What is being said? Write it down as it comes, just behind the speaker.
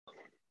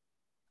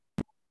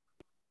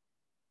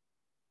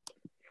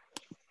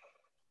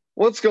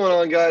What's going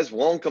on, guys?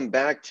 Welcome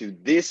back to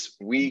this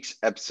week's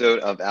episode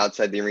of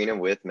Outside the Arena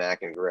with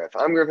Mac and Griff.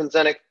 I'm Griffin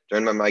Zenek,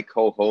 joined by my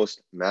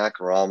co-host, Mac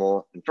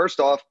Rommel. And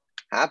first off,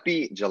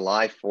 happy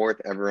July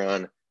 4th,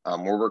 everyone.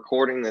 We're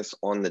recording this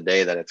on the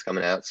day that it's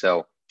coming out.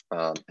 So,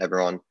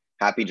 everyone,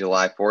 happy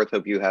July 4th.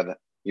 Hope you have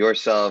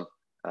yourself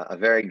a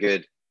very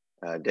good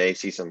day.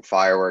 See some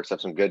fireworks,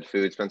 have some good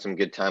food, spend some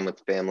good time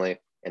with family,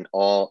 and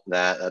all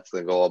that. That's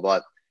the goal.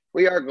 But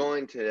we are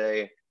going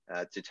today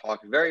to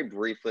talk very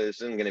briefly.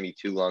 This isn't going to be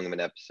too long of an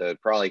episode,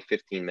 probably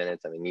 15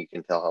 minutes. I mean, you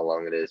can tell how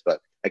long it is,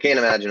 but I can't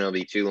imagine it'll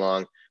be too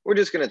long. We're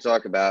just going to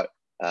talk about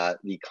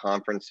the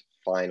conference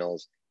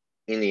finals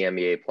in the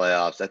NBA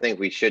playoffs. I think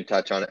we should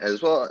touch on it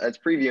as well as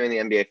previewing the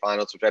NBA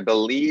finals, which I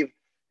believe,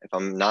 if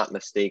I'm not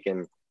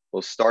mistaken,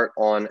 will start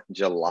on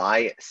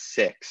July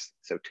 6th,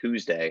 so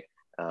Tuesday,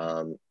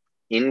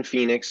 in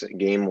Phoenix,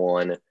 game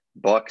one,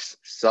 Bucks,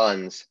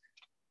 Suns.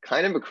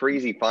 Kind of a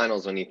crazy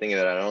finals when you think of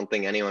it. I don't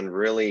think anyone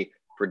really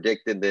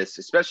predicted this,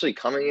 especially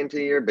coming into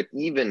the year, but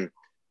even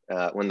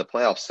when the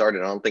playoffs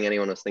started, I don't think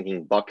anyone was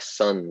thinking Bucks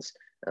Suns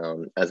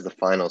as the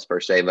finals per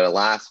se. But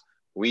alas,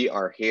 we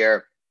are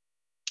here.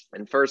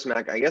 And first,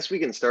 Mac, I guess we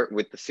can start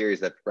with the series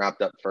that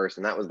wrapped up first,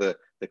 and that was the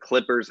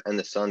Clippers and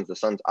the Suns. The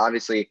Suns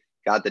obviously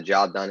got the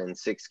job done in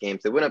 6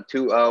 games. They went up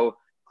 2-0.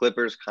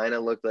 Clippers kind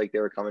of looked like they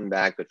were coming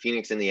back, but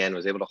Phoenix in the end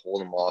was able to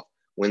hold them off,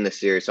 win the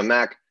series. So,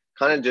 Mac,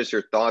 kind of just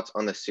your thoughts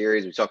on the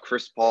series. We saw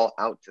Chris Paul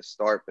out to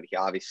start, but he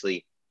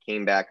obviously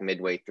came back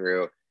midway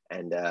through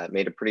and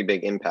made a pretty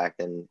big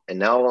impact. And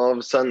now all of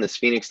a sudden, this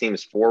Phoenix team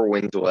is 4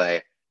 wins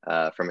away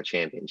from a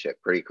championship.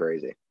 Pretty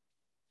crazy.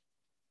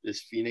 This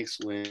Phoenix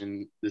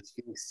team,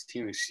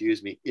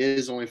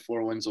 is only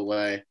 4 wins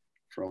away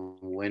from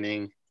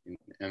winning an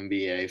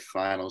NBA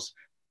Finals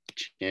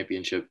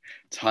championship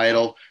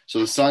title. So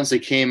the Suns, they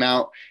came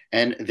out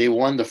and they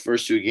won the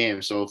first 2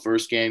 games. So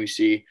first game, you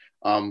see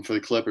for the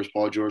Clippers,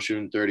 Paul George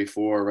shooting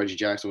 34, Reggie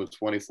Jackson with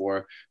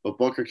 24. But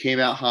Booker came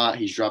out hot.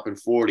 He's dropping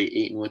 40,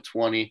 Ayton with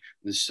 20.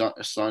 The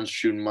Suns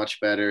shooting much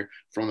better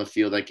from the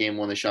field. That game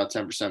one, they shot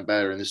 10%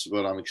 better. And this is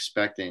what I'm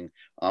expecting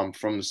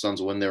from the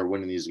Suns when they're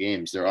winning these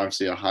games. They're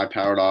obviously a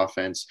high-powered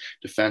offense.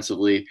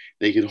 Defensively,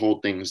 they could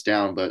hold things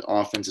down, but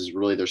offense is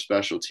really their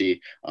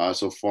specialty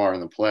so far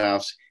in the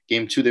playoffs.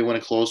 Game 2, they win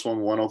a close one,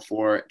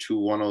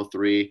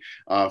 104-103.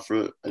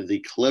 For the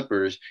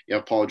Clippers, you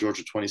have Paul George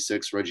with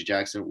 26, Reggie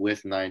Jackson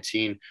with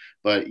 19.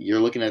 But you're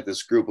looking at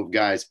this group of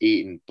guys,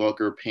 Ayton,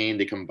 Booker, Payne,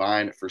 they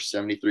combine for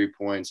 73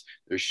 points.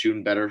 They're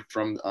shooting better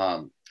from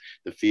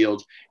the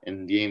field.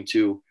 In game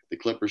 2, the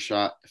Clippers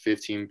shot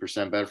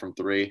 15% better from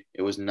 3.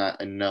 It was not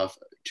enough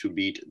to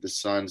beat the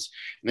Suns.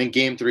 And then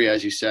game 3,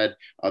 as you said,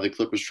 the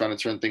Clippers trying to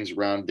turn things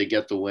around. They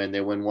get the win. They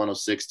win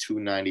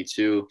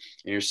 106-92. And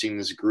you're seeing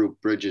this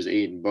group, Bridges,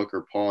 Ayton,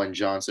 Booker, Paul, and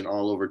Johnson,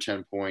 all over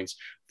 10 points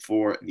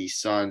for the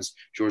Suns.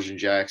 George and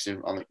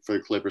Jackson for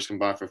the Clippers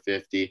combined for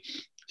 50.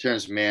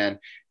 Terrence Mann,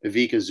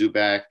 Ivica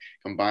Zubac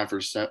combined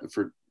for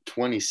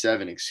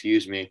 27,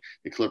 The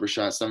Clippers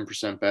shot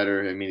 7%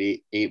 better. I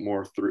mean, eight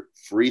more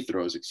free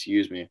throws,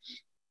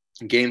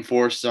 Game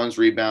 4, Suns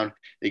rebound.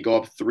 They go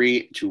up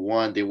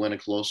 3-1. They win a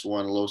close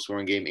one, a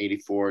low-scoring game,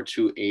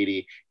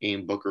 84-80.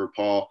 Ayton, Booker,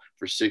 Paul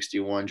for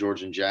 61.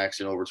 George and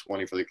Jackson over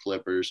 20 for the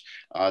Clippers.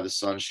 The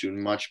Suns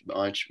shooting much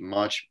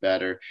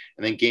better.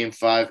 And then Game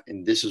 5,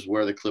 and this is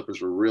where the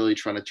Clippers were really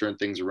trying to turn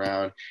things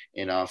around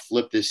and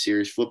flip the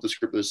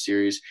script of this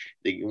series.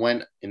 They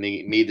went and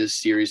they made this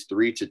series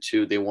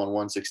 3-2. They won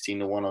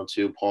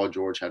 116-102. Paul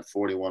George had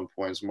 41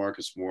 points.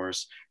 Marcus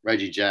Morris,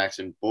 Reggie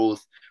Jackson,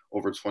 both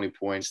over 20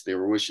 points. They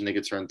were wishing they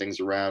could turn things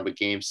around, but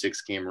game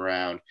 6 came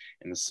around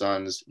and the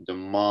Suns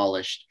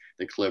demolished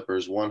the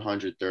Clippers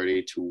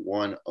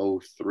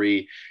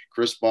 130-103.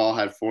 Chris Paul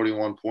had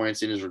 41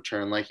 points in his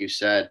return, like you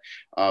said.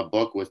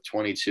 Book with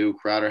 22.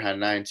 Crowder had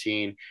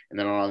 19. And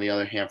then on the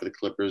other hand for the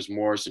Clippers,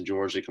 Morris and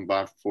George, they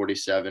combined for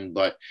 47.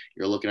 But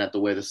you're looking at the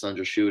way the Suns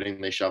are shooting.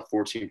 They shot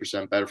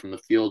 14% better from the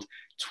field,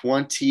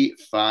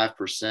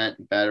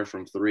 25% better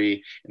from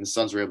 3. And the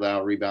Suns were able to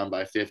out-rebound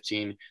by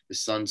 15. The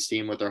Suns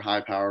team with their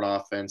high-powered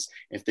offense,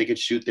 if they could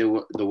shoot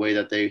the way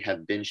that they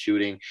have been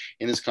shooting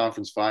in this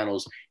conference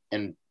finals,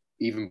 and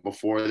even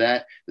before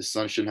that, the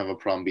Suns shouldn't have a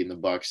problem beating the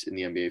Bucks in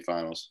the NBA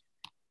Finals.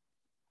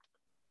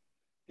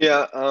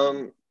 Yeah,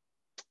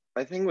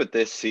 I think with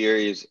this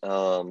series, it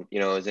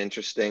was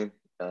interesting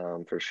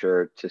for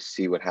sure to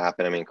see what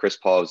happened. I mean, Chris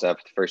Paul was out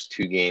for the first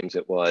 2 games.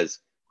 It was,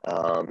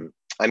 for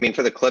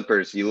the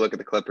Clippers, you look at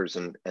the Clippers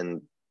and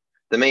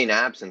the main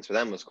absence for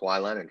them was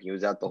Kawhi Leonard. He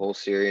was out the whole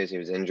series. He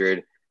was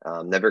injured,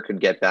 never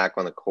could get back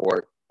on the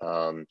court.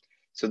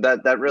 So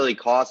that really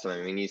cost them.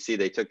 I mean, you see,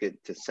 they took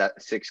it to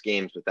 6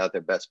 games without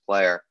their best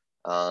player.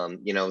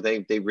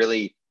 They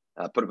really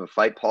put up a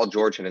fight. Paul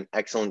George had an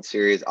excellent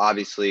series.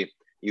 Obviously,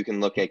 you can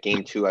look at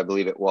game 2, I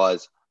believe it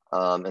was,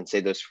 and say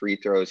those free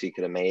throws he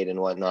could have made and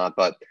whatnot.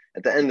 But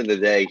at the end of the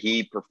day,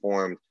 he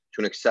performed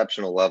to an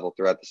exceptional level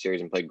throughout the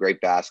series and played great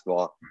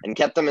basketball and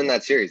kept them in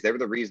that series. They were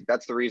the reason.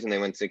 That's the reason they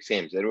won 6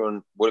 games.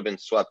 Everyone would have been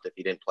swept if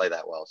he didn't play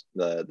that well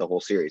the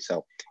whole series.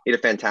 So he had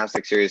a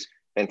fantastic series.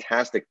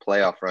 fantastic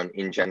playoff run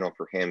in general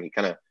for him. He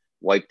kind of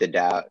wiped the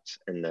doubts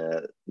and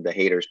the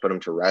haters, put him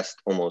to rest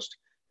almost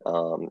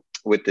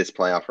with this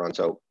playoff run.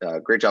 So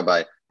great job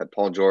by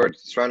Paul George. The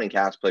surrounding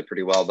cast played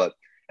pretty well, but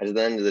at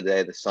the end of the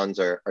day, the Suns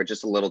are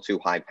just a little too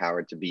high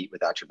powered to beat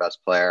without your best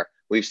player.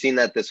 We've seen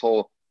that this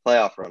whole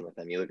playoff run with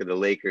them. You look at the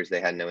Lakers; they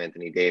had no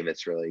Anthony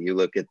Davis really. You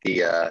look at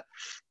the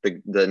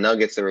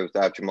Nuggets; they were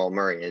without Jamal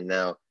Murray, and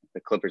now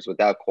the Clippers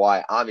without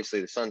Kawhi.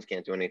 Obviously, the Suns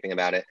can't do anything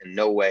about it, and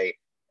no way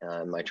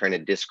am I trying to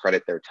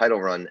discredit their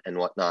title run and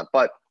whatnot.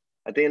 But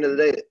at the end of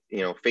the day,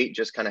 fate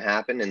just kind of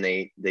happened, and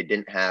they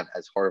didn't have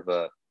as hard of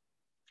a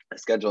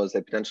schedule as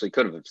they potentially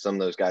could have if some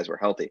of those guys were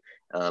healthy.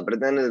 But at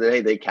the end of the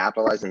day, they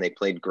capitalized and they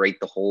played great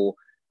the whole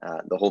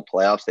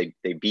playoffs.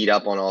 They beat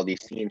up on all these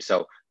teams.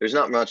 So there's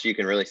not much you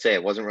can really say.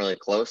 It wasn't really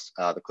close.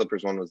 The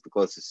Clippers one was the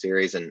closest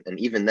series. And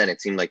even then,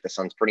 it seemed like the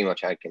Suns pretty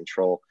much had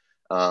control.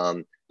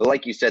 But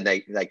like you said,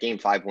 that Game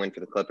 5 win for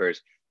the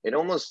Clippers, it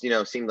almost,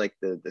 seemed like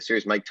the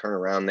series might turn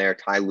around there.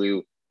 Ty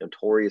Lue,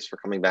 notorious for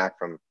coming back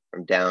from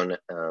down,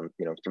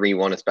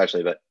 3-1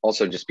 especially, but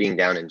also just being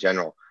down in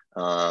general.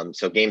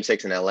 So Game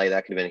 6 in LA,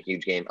 that could have been a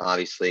huge game.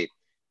 Obviously,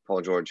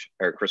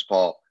 Chris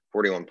Paul,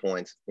 41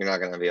 points. You're not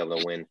going to be able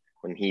to win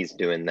when he's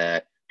doing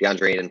that.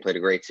 DeAndre Ayton played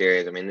a great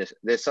series. I mean,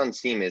 this Suns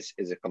team is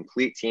a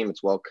complete team.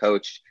 It's well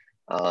coached.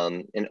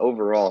 And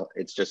overall,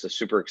 it's just a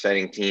super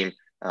exciting team.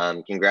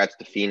 Congrats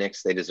to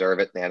Phoenix. They deserve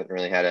it. They haven't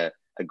really had a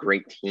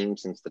great team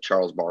since the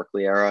Charles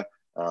Barkley era.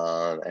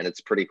 And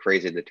it's pretty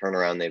crazy the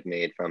turnaround they've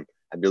made from,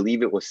 I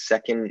believe it was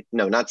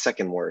not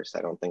second worst.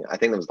 I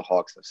think it was the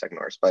Hawks that was second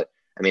worst. But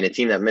I mean, a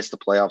team that missed the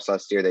playoffs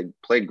last year, they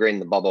played great in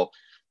the bubble,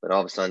 but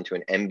all of a sudden to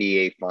an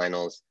NBA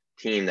Finals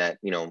team that,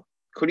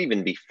 could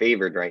even be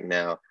favored right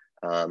now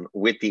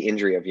with the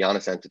injury of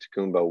Giannis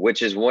Antetokounmpo,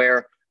 which is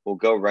where we'll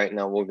go right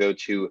now. We'll go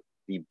to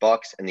the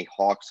Bucks and the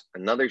Hawks,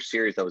 another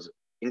series that was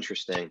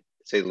interesting, to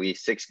say the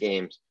least. 6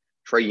 games.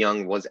 Trae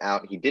Young was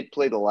out. He did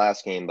play the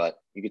last game, but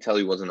you could tell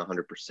he wasn't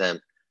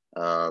 100%.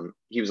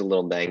 He was a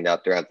little banged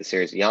up throughout the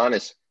series.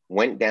 Giannis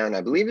went down,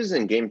 I believe it was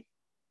in Game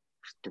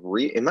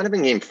 3. It might have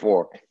been Game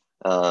 4.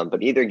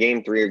 But either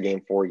Game 3 or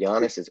Game 4,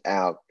 Giannis is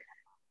out.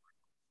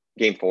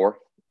 Game 4.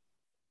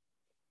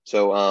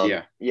 So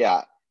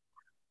yeah,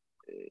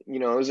 it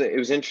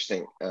was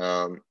interesting.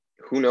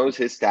 Who knows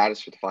his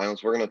status for the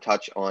finals? We're going to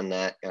touch on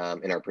that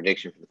in our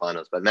prediction for the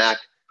finals. But Mac,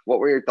 what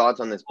were your thoughts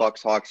on this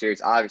Bucks-Hawks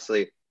series?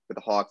 Obviously, for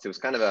the Hawks, it was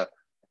kind of a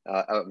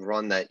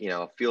run that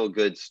a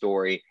feel-good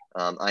story.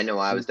 I know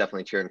I was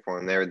definitely cheering for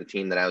them. They were the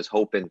team that I was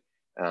hoping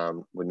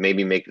would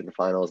maybe make it to the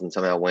finals and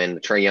somehow win.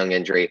 The Trae Young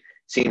injury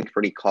seemed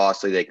pretty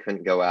costly. They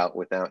couldn't go out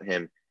without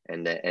him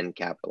and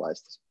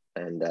capitalized.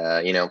 And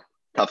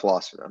tough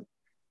loss for them.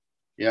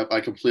 Yep,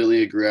 I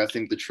completely agree. I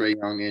think the Trae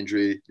Young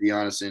injury, the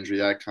Giannis injury,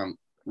 that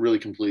really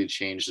completely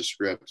changed the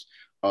script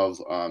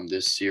of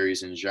this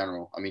series in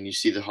general. I mean, you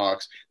see the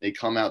Hawks, they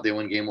come out, they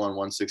win Game 1,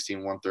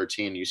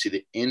 116-113. You see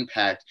the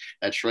impact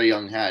that Trae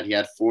Young had. He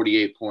had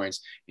 48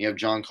 points. You have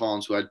John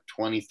Collins, who had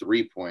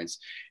 23 points.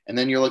 And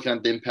then you're looking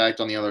at the impact,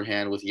 on the other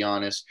hand, with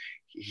Giannis.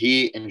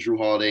 He and Jrue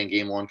Holiday in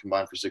Game 1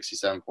 combined for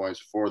 67 points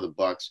for the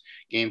Bucks.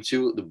 Game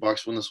 2, the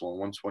Bucks win this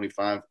one,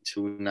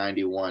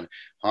 125-91.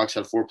 Hawks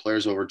had 4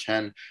 players over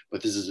 10,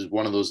 but this is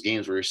one of those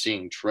games where you're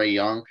seeing Trae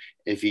Young,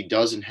 if he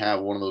doesn't have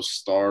one of those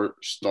star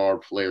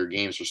player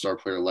games or star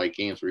player-like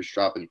games where he's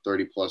dropping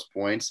 30-plus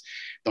points,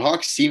 the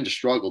Hawks seem to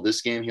struggle.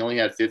 This game, he only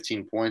had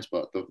 15 points,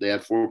 but they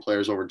had 4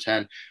 players over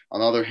 10. On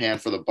the other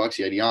hand, for the Bucks,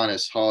 you had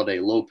Giannis, Holiday,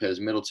 Lopez,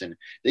 Middleton.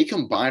 They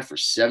combined for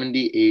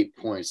 78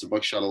 points. The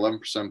Bucks shot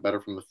 11%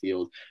 better from the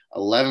field,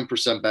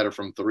 11% better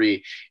from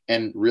 3.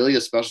 And really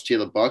the specialty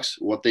of the Bucks,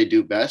 what they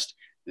do best,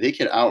 they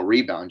could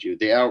out-rebound you.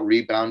 They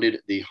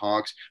out-rebounded the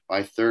Hawks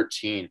by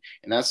 13.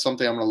 And that's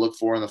something I'm going to look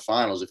for in the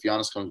finals. If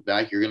Giannis comes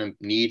back, you're going to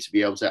need to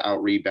be able to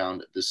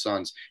out-rebound the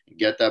Suns and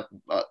get that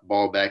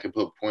ball back and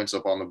put points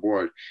up on the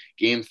board.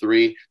 Game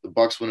 3, the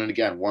Bucks win it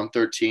again,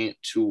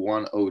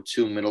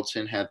 113-102.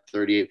 Middleton had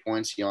 38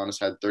 points. Giannis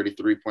had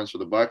 33 points for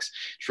the Bucks.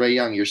 Trae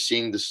Young, you're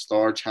seeing the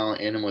star talent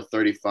in him with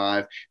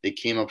 35. They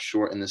came up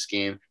short in this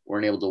game,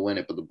 weren't able to win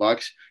it. But the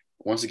Bucks,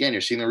 once again,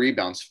 you're seeing the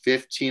rebounds,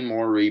 15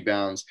 more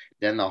rebounds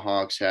than the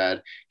Hawks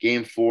had.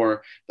 Game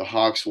 4, the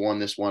Hawks won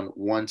this one,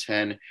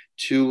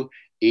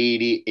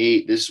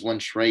 110-88. This is when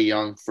Trae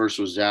Young first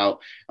was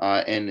out,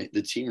 and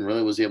the team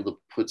really was able to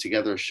put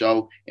together a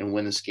show and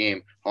win this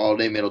game.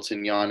 Holiday,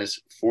 Middleton, Giannis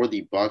for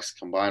the Bucks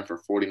combined for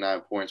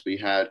 49 points. We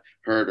had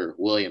Herter,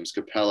 Williams,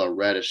 Capella,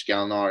 Reddish,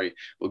 Gallinari,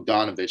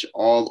 Bogdanovich,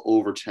 all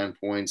over 10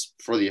 points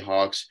for the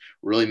Hawks,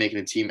 really making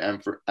a team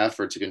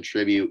effort to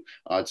contribute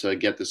to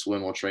get this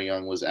win while Trae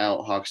Young was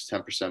out. Hawks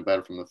 10%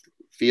 better from the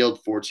field,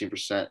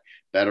 14%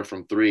 better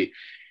from 3.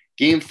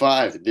 Game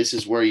 5, this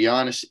is where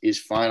Giannis is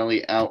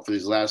finally out for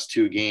these last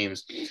 2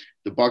 games.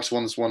 The Bucks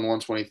won this one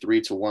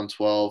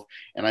 123-112,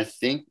 and I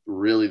think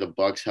really the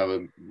Bucks have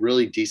a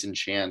really decent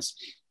chance,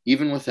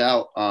 even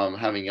without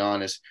having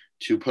Giannis,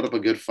 to put up a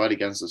good fight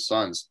against the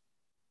Suns.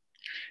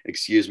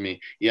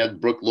 You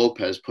had Brook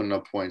Lopez putting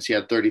up points. He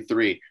had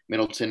 33.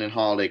 Middleton and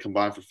Holiday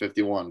combined for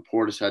 51.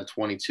 Portis had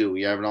 22.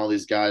 You having all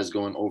these guys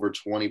going over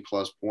 20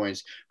 plus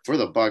points for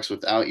the Bucks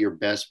without your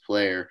best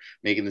player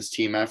making this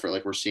team effort,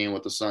 like we're seeing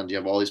with the Suns. You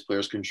have all these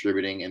players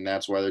contributing, and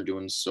that's why they're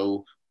doing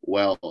so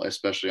well,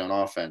 especially on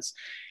offense.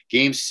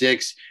 Game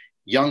 6,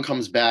 Young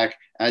comes back,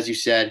 as you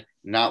said,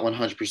 not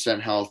 100%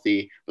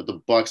 healthy, but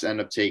the Bucks end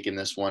up taking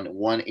this one,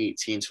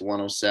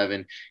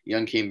 118-107.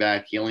 Young came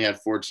back. He only had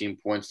 14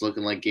 points,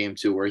 looking like game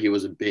 2 where he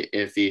was a bit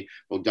iffy.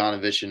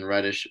 Bogdanovich and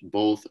Reddish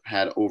both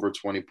had over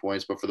 20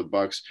 points, but for the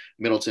Bucks,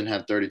 Middleton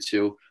had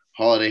 32.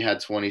 Holiday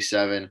had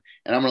 27.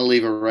 And I'm going to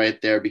leave it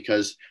right there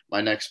because my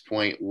next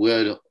point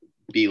would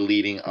be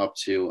leading up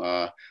to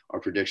our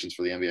predictions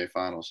for the NBA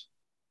Finals.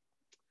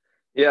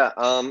 Yeah,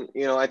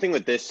 I think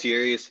with this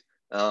series,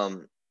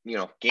 game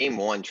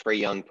 1, Trae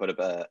Young put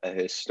up a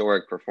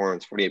historic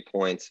performance, 48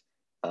 points.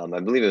 I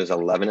believe it was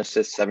 11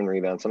 assists, 7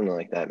 rebounds, something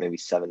like that, maybe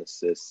 7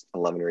 assists,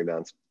 11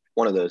 rebounds,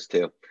 one of those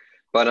two.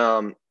 But,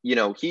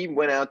 he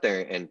went out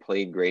there and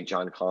played great.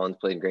 John Collins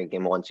played great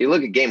game 1. So you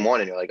look at game 1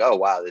 and you're like, oh,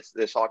 wow,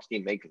 this Hawks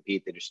team may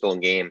compete. They just stole a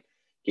game.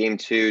 Game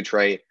 2,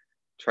 Trae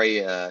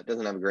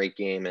doesn't have a great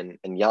game, and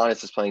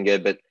Giannis is playing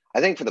good. But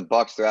I think for the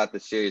Bucks throughout the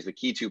series, the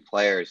key 2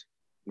 players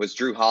was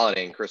Jrue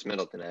Holiday and Chris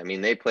Middleton. I mean,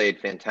 they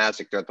played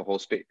fantastic throughout the whole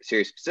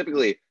series,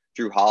 specifically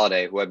Jrue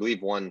Holiday, who I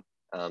believe won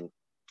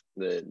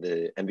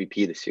the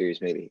MVP of the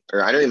series, maybe.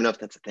 Or I don't even know if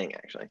that's a thing,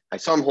 actually. I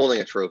saw him holding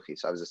a trophy,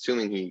 so I was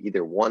assuming he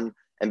either won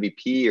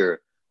MVP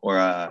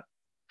or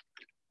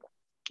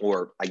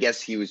I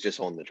guess he was just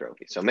holding the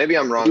trophy. So maybe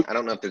I'm wrong. I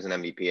don't know if there's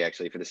an MVP,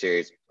 actually, for the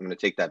series. I'm going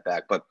to take that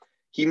back. But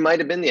he might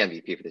have been the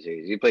MVP for the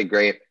series. He played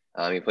great.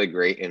 He played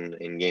great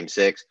in Game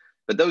 6.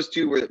 But those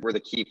two were the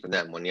key for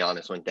them when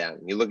Giannis went down.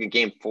 You look at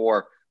game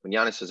 4 when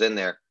Giannis was in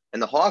there,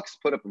 and the Hawks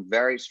put up a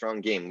very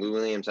strong game. Lou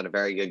Williams had a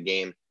very good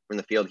game from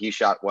the field. He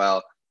shot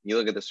well. You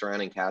look at the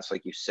surrounding cast,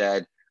 like you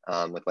said,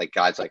 with like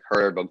guys like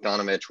Herter,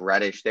 Bogdanovich,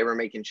 Reddish. They were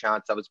making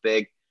shots. That was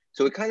big.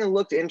 So it kind of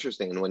looked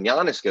interesting. And when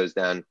Giannis goes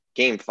down,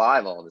 game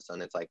 5, all of a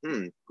sudden, it's like,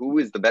 who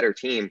is the better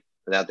team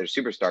without their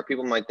superstar?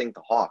 People might think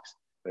the Hawks.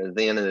 But at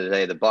the end of the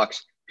day, the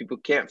Bucks, people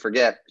can't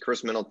forget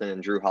Chris Middleton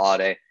and Jrue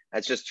Holiday.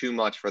 That's just too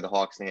much for the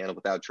Hawks to handle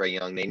without Trae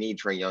Young. They need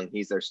Trae Young.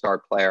 He's their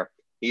star player.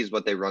 He's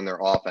what they run their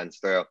offense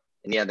through.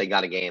 And yeah, they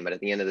got a game, but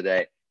at the end of the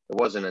day, it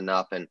wasn't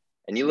enough. And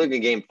you look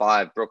at game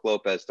 5, Brook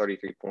Lopez,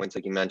 33 points,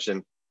 like you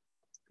mentioned.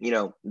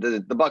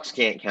 The Bucks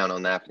can't count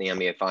on that for the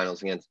NBA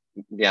Finals against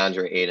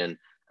DeAndre Ayton.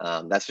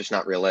 That's just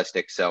not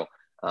realistic. So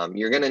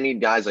you're going to need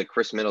guys like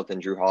Chris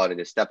Middleton, Jrue Holiday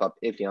to step up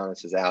if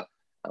Giannis is out.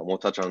 We'll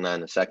touch on that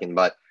in a second.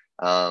 But,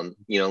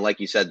 like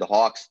you said, the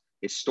Hawks,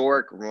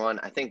 historic run.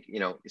 I think,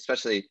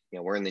 especially,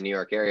 we're in the New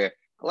York area.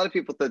 A lot of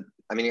people thought,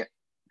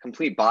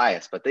 complete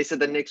bias, but they said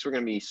the Knicks were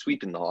going to be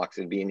sweeping the Hawks.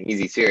 It'd be an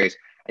easy series.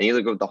 And you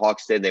look at what the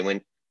Hawks did. They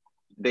went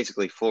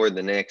basically floored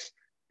the Knicks,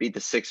 beat the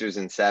Sixers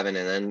in 7,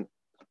 and then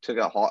took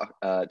the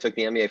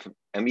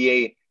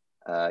NBA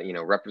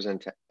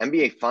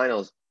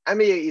Finals,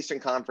 NBA Eastern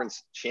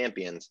Conference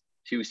champions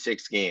to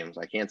 6 games.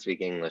 I can't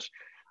speak English,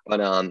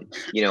 but,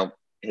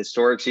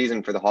 historic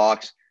season for the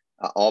Hawks.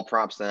 All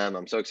props to them.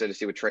 I'm so excited to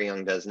see what Trae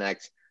Young does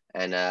next.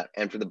 And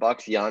for the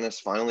Bucks,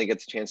 Giannis finally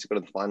gets a chance to go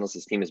to the finals.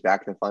 His team is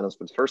back in the finals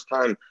for the first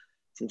time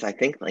since I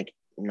think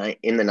in the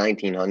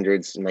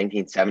 1900s,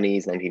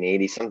 1970s,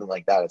 1980s, something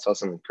like that. I saw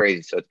something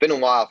crazy. So it's been a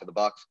while for the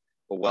Bucks,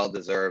 but well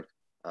deserved.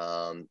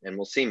 And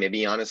we'll see.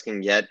 Maybe Giannis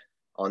can get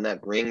on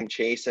that ring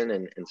chasing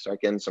and start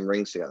getting some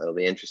rings together. It'll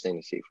be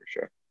interesting to see for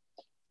sure.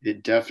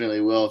 It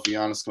definitely will. If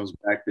Giannis comes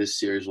back, this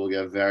series will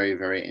get very,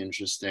 very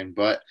interesting.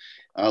 But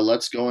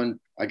let's go and,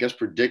 I guess,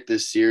 predict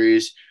this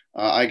series.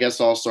 I guess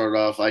I'll start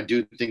off. I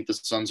do think the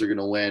Suns are going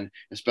to win,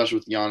 especially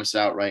with Giannis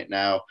out right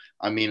now.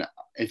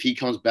 If he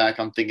comes back,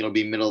 I'm thinking it'll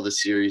be middle of the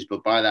series.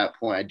 But by that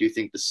point, I do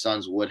think the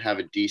Suns would have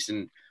a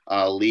decent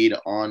lead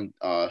on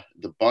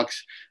the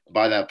Bucks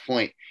by that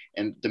point.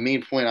 And the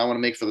main point I want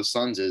to make for the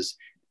Suns is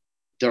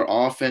their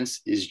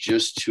offense is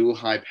just too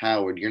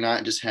high-powered. You're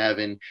not just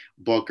having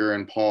Booker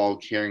and Paul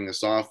carrying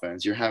this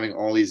offense. You're having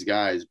all these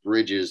guys,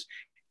 Bridges,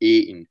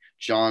 Ayton,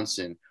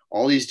 Johnson,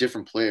 all these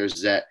different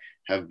players that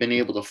have been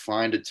able to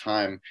find a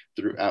time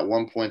at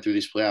one point through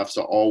these playoffs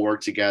to all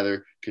work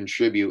together,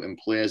 contribute, and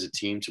play as a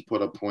team to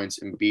put up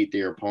points and beat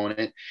their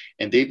opponent.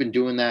 And they've been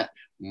doing that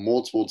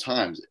multiple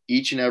times.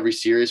 Each and every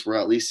series, we're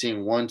at least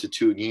seeing 1 to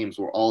 2 games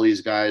where all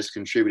these guys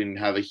contributing and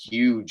have a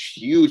huge,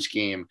 huge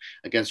game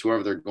against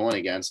whoever they're going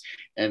against.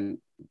 And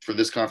for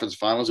this conference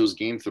finals, it was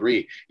game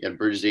 3. You had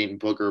Bridges, Ayton,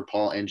 Booker,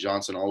 Paul, and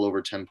Johnson all over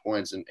 10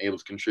 points and able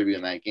to contribute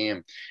in that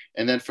game.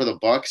 And then for the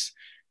Bucks,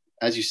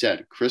 as you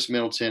said, Chris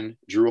Middleton,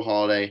 Jrue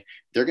Holiday,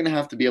 they're going to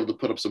have to be able to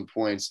put up some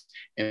points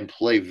and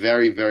play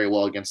very, very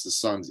well against the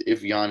Suns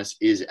if Giannis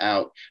is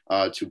out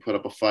to put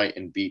up a fight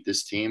and beat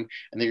this team.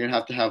 And they're going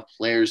to have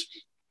players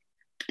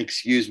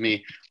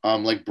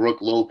like Brook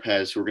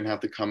Lopez, who are going to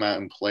have to come out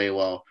and play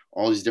well,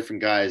 all these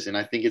different guys. And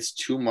I think it's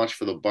too much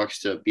for the Bucks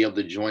to be able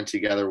to join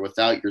together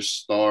without your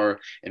star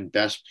and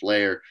best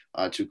player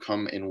to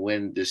come and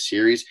win this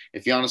series.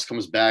 If Giannis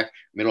comes back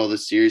middle of the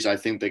series, I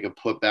think they could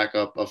put back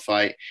up a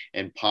fight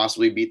and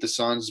possibly beat the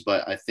Suns.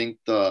 But I think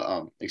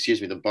the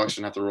Bucks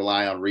don't have to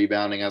rely on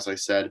rebounding. As I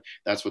said,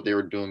 that's what they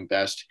were doing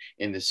best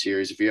in this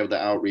series. If you're able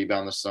to out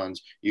rebound the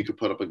Suns, you could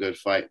put up a good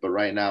fight. But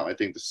right now, I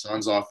think the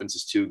Suns' offense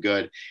is too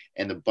good,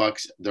 and the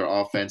Bucks, their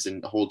offense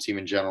and the whole team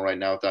in general right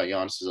now without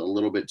Giannis is a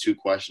little bit too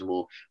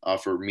questionable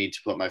for me to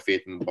put my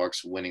faith in the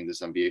Bucks winning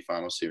this NBA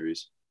Finals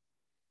series.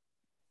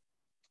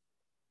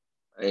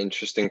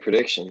 Interesting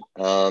prediction.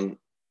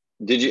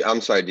 Did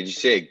you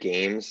say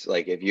games?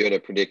 Like, if you had to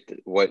predict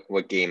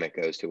what game it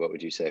goes to, what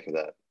would you say for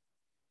that?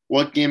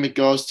 What game it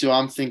goes to?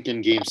 I'm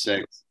thinking Game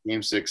 6.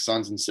 Game 6,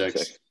 Suns in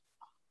 6.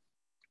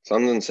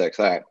 Suns in 6.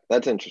 All right,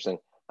 that's interesting.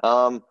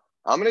 I'm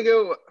gonna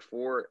go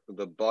for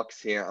the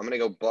Bucks here. I'm gonna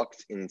go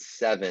Bucks in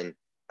 7,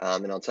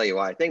 and I'll tell you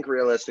why. I think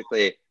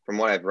realistically, from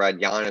what I've read,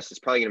 Giannis is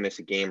probably gonna miss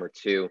a game or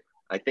two.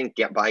 I think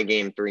by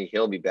game 3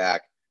 he'll be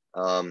back.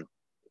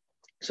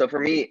 So for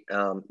me,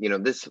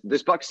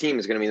 this Bucks team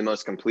is gonna be the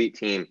most complete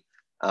team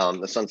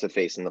the Suns have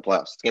faced in the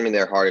playoffs. It's gonna be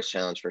their hardest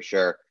challenge for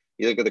sure.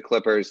 You look at the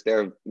Clippers;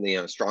 they're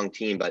a strong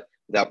team, but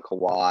without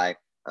Kawhi,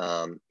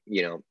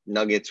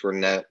 Nuggets were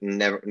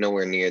never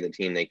nowhere near the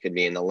team they could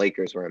be, and the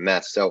Lakers were a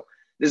mess. So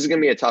this is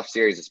going to be a tough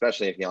series,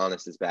 especially if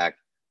Giannis is back.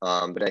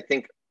 But I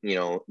think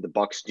the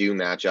Bucks do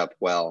match up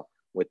well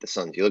with the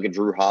Suns. You look at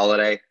Jrue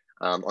Holiday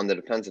on the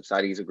defensive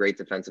side; he's a great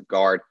defensive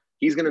guard.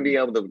 He's going to be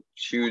able to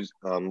choose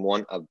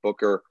one of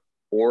Booker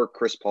or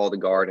Chris Paul to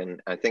guard,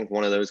 and I think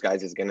one of those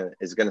guys is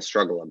gonna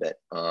struggle a bit.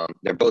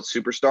 They're both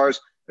superstars,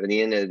 but at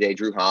the end of the day,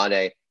 Jrue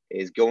Holiday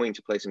is going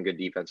to play some good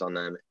defense on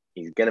them.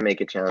 He's going to make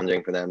it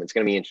challenging for them. It's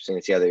going to be interesting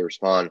to see how they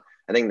respond.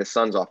 I think the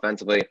Suns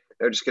offensively,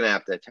 they're just going to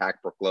have to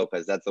attack Brook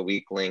Lopez. That's the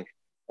weak link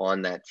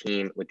on that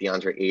team with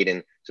DeAndre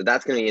Ayton. So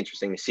that's going to be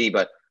interesting to see.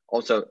 But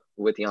also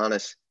with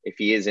Giannis, if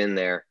he is in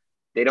there,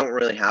 they don't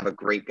really have a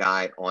great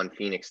guy on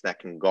Phoenix that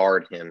can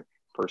guard him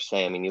per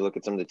se. I mean, you look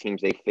at some of the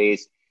teams they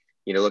faced,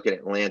 look at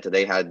Atlanta,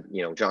 they had,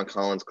 John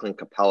Collins, Clint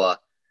Capella.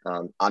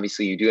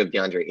 Obviously you do have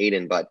DeAndre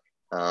Ayton, but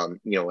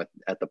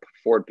at the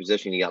forward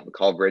position, you got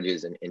Mikal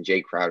Bridges and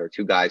Jay Crowder,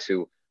 two guys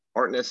who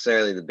aren't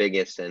necessarily the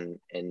biggest and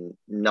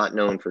not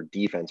known for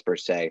defense per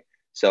se.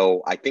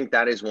 So I think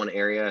that is one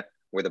area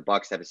where the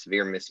Bucks have a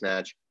severe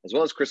mismatch, as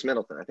well as Chris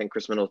Middleton. I think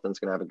Chris Middleton's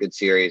going to have a good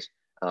series.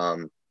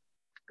 I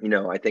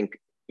think,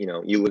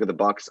 you look at the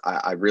Bucks,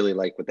 I really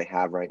like what they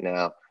have right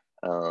now.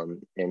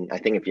 And I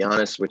think if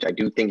Giannis, which I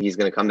do think he's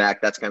going to come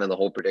back, that's kind of the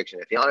whole prediction.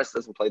 If Giannis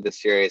doesn't play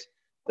this series,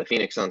 the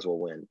Phoenix Suns will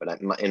win.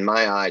 But in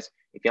my eyes,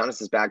 if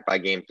Giannis is back by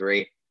game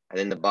 3, and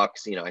then the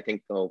Bucks, I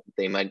think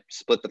they might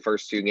split the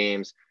first 2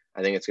 games.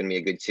 I think it's going to be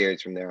a good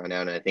series from there on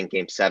out. And I think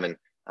game 7,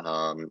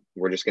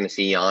 we're just going to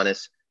see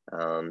Giannis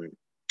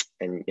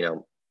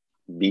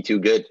be too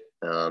good.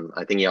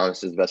 I think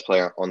Giannis is the best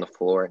player on the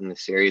floor in the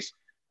series.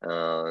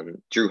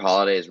 Jrue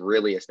Holiday has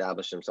really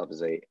established himself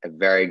as a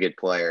very good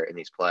player in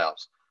these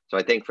playoffs. So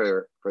I think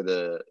for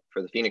the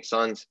Phoenix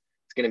Suns,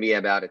 it's going to be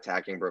about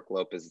attacking Brook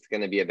Lopez. It's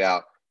going to be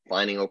about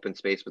finding open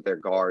space with their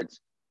guards.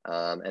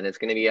 And it's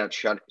going to be about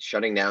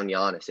shutting down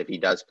Giannis if he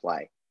does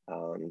play.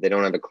 They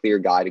don't have a clear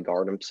guy to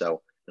guard him,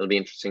 so it'll be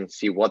interesting to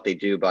see what they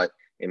do. But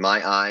in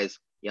my eyes,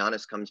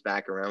 Giannis comes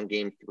back around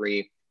game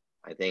 3.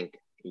 I think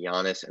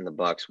Giannis and the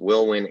Bucks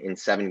will win in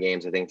 7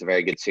 games. I think it's a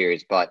very good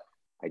series, but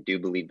I do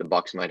believe the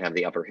Bucks might have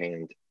the upper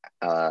hand,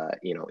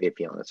 if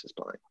Giannis is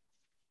playing.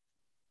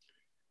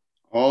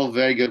 All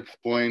very good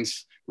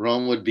points.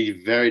 Rome would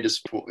be very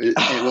disappointed.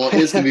 Well,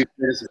 it's going to be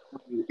very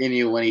disappointed in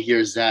you when he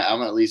hears that.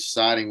 I'm at least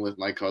siding with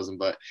my cousin,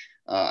 but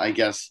I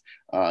guess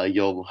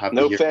you'll have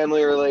no to hear.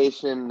 Family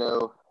relation,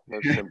 no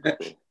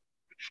sympathy.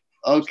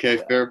 Okay,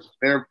 fair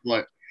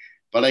point.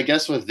 But I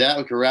guess with that,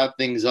 we can wrap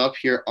things up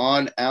here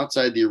on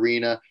Outside the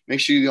Arena.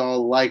 Make sure you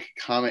all like,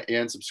 comment,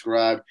 and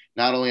subscribe,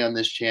 not only on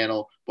this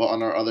channel, but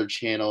on our other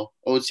channel,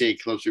 OTA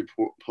Clips. We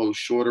post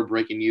shorter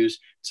breaking news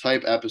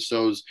type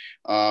episodes.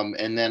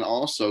 And then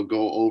also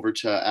go over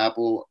to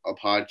Apple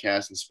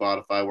Podcasts and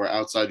Spotify. We're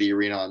Outside the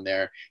Arena on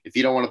there. If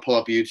you don't want to pull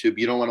up YouTube,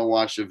 you don't want to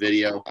watch the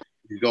video,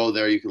 you go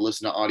there. You can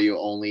listen to audio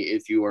only.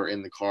 If you are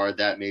in the car,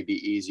 that may be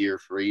easier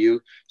for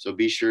you. So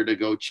be sure to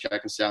go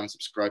check us out and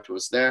subscribe to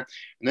us there.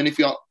 And then if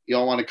y'all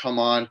want to come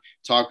on,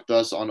 talk with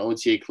us on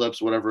OTA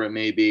Clips, whatever it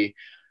may be,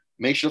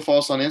 make sure to follow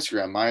us on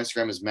Instagram. My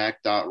Instagram is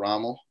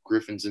mac.rommel.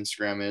 Griffin's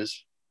Instagram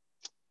is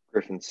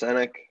Griffin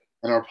Senek.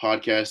 And our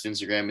podcast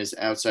Instagram is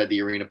Outside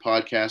the Arena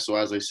Podcast. So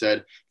as I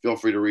said, feel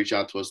free to reach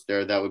out to us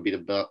there. That would be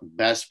the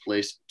best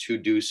place to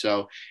do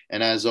so.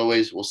 And as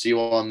always, we'll see you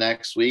all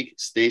next week.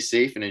 Stay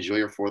safe and enjoy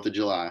your 4th of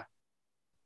July.